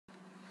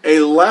A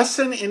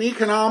lesson in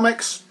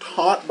economics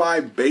taught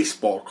by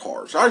baseball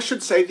cards. I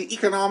should say the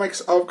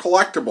economics of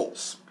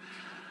collectibles.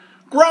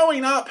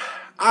 Growing up,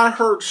 I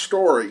heard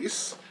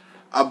stories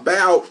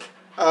about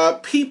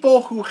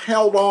people who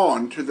held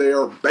on to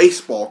their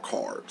baseball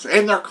cards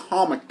and their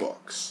comic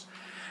books.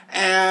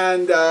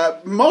 And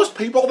most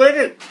people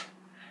didn't.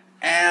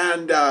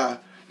 And,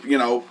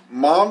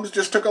 moms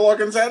just took a look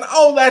and said,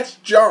 "Oh, that's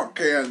junk,"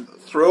 and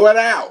threw it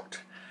out.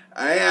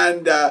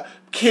 And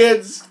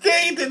kids,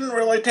 they didn't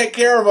really take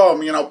care of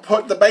them.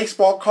 Put the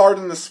baseball card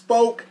in the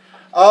spoke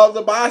of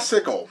the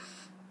bicycle.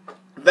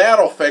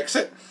 That'll fix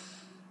it.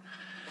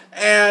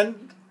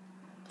 And,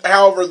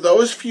 however,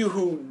 those few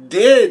who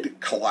did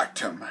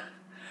collect them,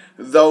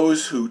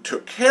 those who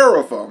took care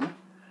of them,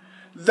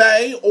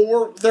 they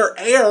or their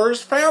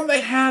heirs found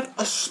they had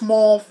a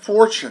small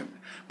fortune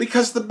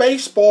because the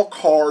baseball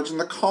cards and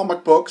the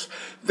comic books,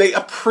 they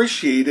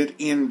appreciated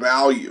in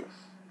value.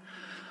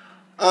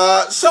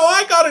 So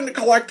I got into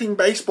collecting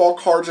baseball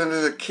cards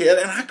as a kid,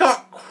 and I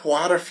got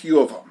quite a few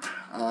of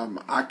them.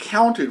 I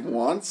counted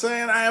once,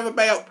 and I have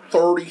about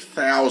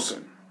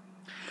 30,000.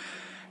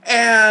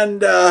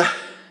 And I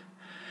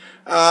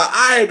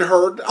had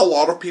heard a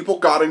lot of people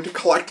got into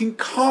collecting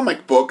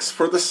comic books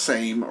for the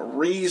same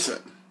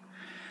reason.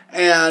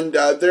 And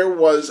there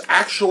was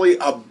actually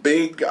a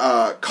big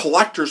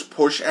collector's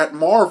push at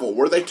Marvel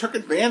where they took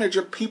advantage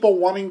of people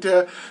wanting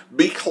to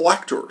be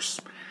collectors.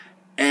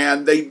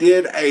 And they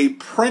did a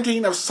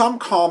printing of some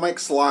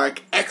comics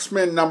like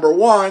X-Men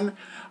 #1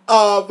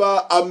 of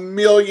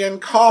 1,000,000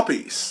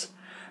 copies.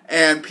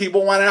 And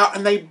people went out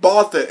and they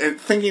bought it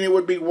and thinking it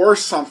would be worth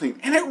something.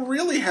 And it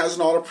really has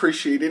not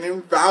appreciated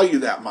in value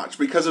that much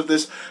because of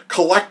this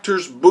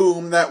collector's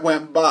boom that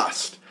went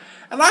bust.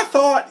 And I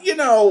thought,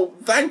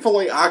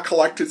 thankfully I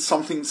collected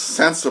something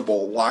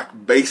sensible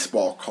like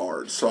baseball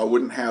cards so I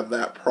wouldn't have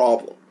that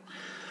problem.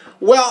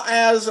 Well,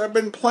 as I've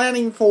been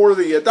planning for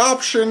the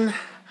adoption,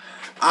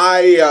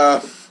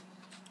 I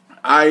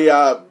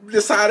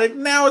decided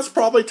now it's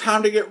probably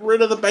time to get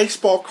rid of the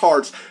baseball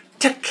cards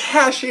to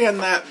cash in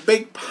that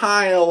big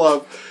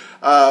pile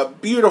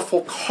of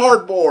beautiful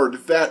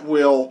cardboard that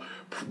will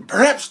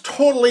perhaps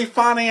totally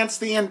finance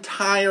the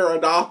entire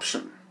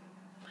adoption.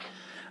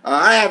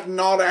 I have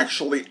not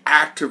actually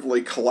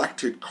actively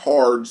collected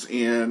cards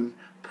in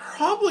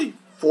probably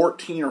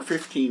 14 or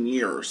 15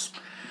 years.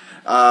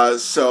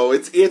 So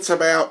it's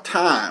about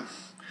time.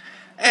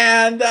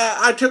 And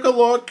I took a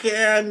look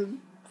and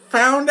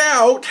found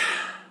out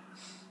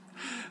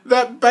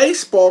that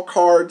baseball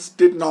cards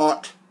did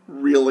not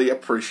really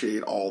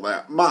appreciate all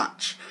that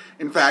much.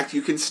 In fact,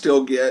 you can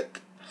still get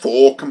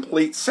full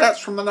complete sets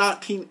from the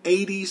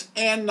 1980s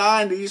and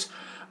 90s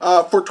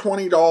for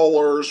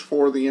 $20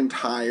 for the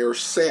entire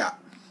set.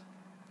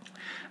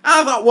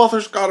 I thought, well,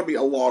 there's got to be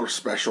a lot of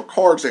special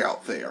cards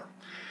out there.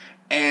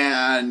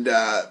 And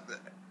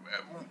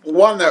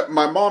one that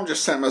my mom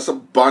just sent us a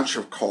bunch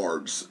of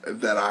cards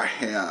that I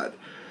had.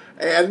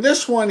 And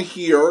this one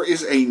here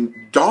is a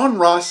Don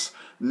Russ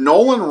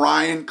Nolan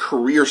Ryan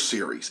career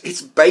series.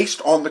 It's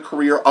based on the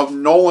career of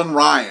Nolan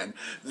Ryan,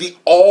 the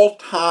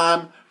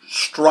all-time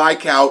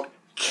strikeout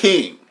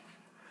king.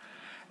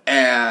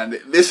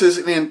 And this is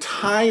an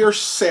entire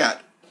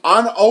set,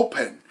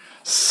 unopened,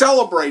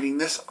 celebrating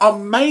this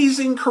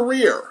amazing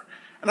career.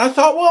 And I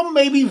thought, well,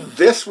 maybe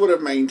this would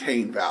have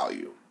maintained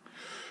value.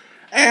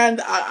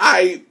 And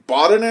I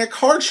bought it in a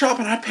card shop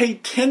and I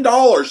paid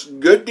 $10.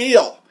 Good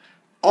deal.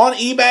 On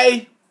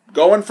eBay,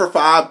 going for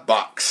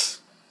 $5.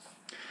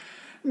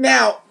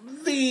 Now,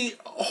 the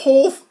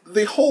whole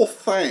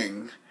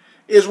thing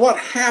is what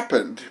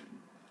happened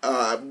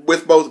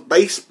with both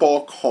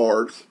baseball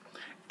cards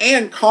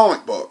and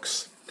comic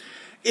books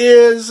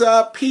is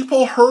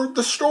people heard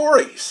the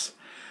stories.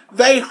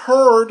 They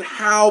heard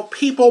how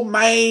people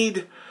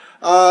made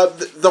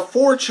the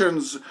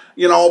fortunes,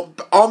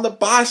 on the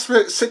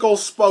bicycle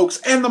spokes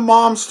and the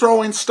moms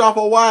throwing stuff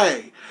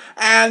away.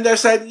 And they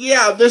said,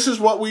 yeah, this is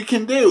what we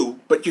can do.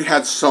 But you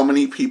had so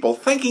many people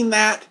thinking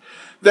that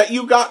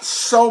you got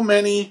so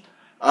many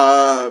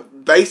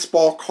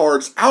baseball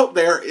cards out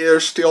there,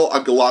 there's still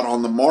a glut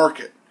on the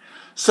market.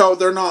 So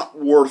they're not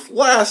worth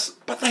less,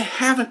 but they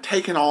haven't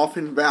taken off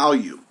in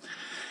value.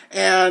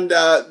 And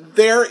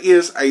there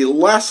is a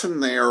lesson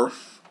there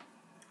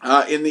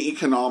in the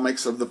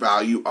economics of the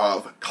value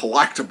of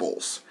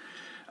collectibles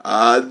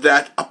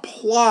that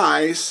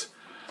applies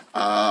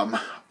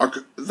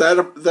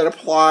that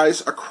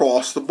applies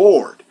across the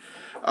board.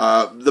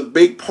 The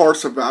big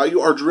parts of value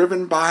are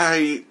driven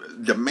by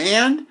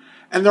demand,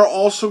 and they're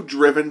also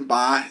driven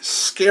by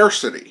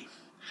scarcity.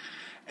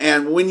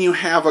 And when you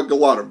have a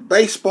glut of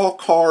baseball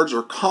cards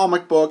or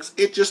comic books,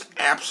 it just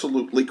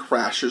absolutely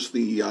crashes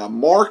the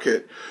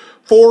market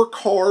for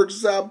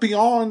cards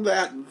beyond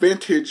that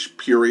vintage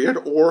period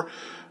or,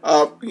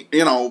 a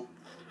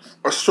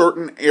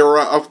certain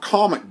era of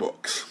comic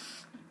books.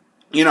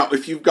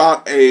 If you've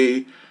got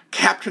a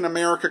Captain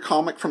America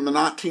comic from the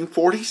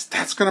 1940s,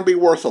 that's going to be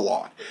worth a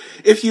lot.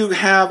 If you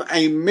have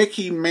a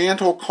Mickey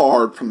Mantle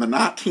card from the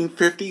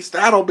 1950s,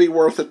 that'll be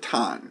worth a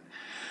ton.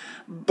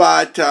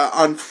 But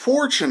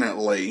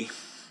unfortunately,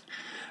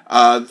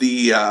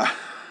 the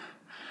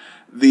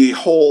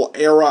whole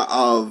era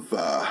of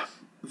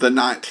the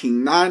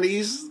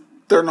 1990s,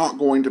 they're not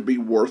going to be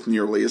worth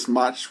nearly as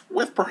much,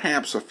 with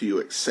perhaps a few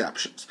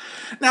exceptions.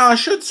 Now, I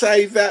should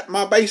say that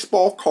my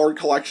baseball card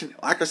collection,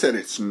 like I said,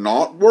 it's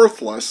not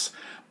worthless,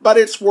 but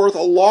it's worth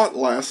a lot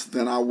less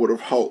than I would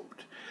have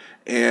hoped.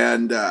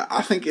 And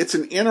I think it's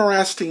an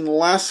interesting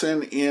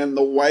lesson in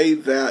the way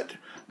that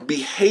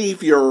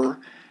behavior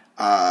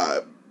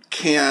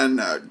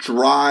can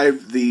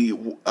drive the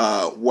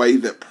way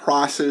that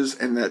prices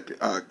and that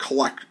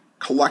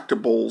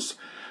collectibles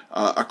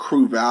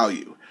accrue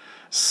value.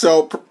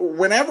 So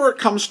whenever it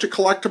comes to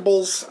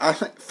collectibles, I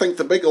think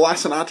the big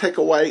lesson I take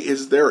away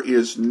is there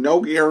is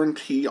no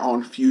guarantee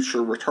on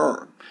future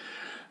return.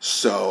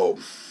 So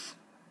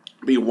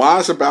be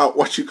wise about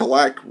what you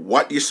collect,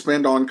 what you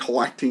spend on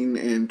collecting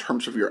in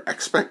terms of your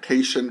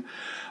expectation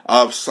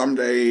of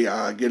someday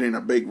getting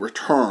a big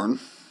return.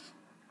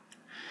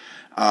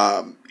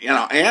 And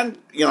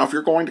if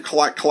you're going to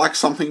collect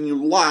something you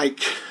like,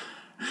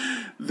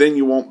 then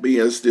you won't be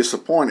as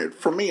disappointed.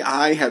 For me,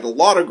 I had a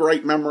lot of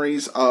great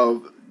memories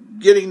of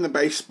getting the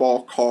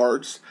baseball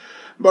cards,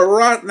 but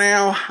right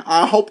now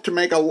I hope to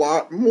make a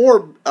lot more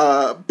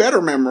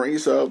better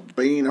memories of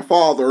being a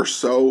father.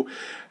 So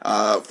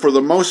for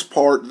the most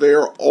part,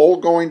 they're all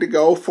going to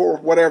go for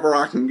whatever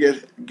I can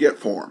get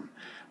for them.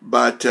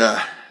 But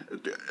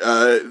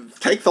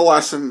take the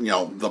lesson,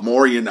 the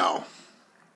more you know.